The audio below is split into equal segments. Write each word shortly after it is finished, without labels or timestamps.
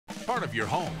Part of your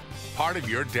home, part of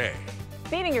your day.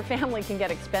 Feeding your family can get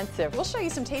expensive. We'll show you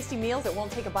some tasty meals that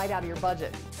won't take a bite out of your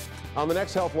budget. On the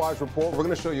next HealthWise report, we're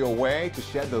going to show you a way to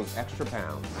shed those extra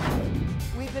pounds.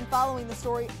 We've been following the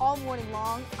story all morning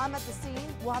long. I'm at the scene.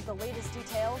 We'll have the latest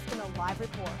details in a live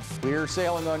report. Clear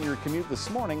sailing on your commute this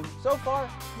morning. So far,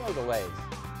 no delays.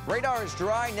 Radar is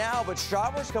dry now, but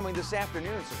showers coming this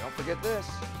afternoon, so don't forget this.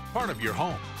 Part of your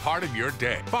home, part of your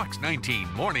day. Fox 19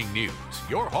 Morning News,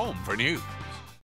 your home for news.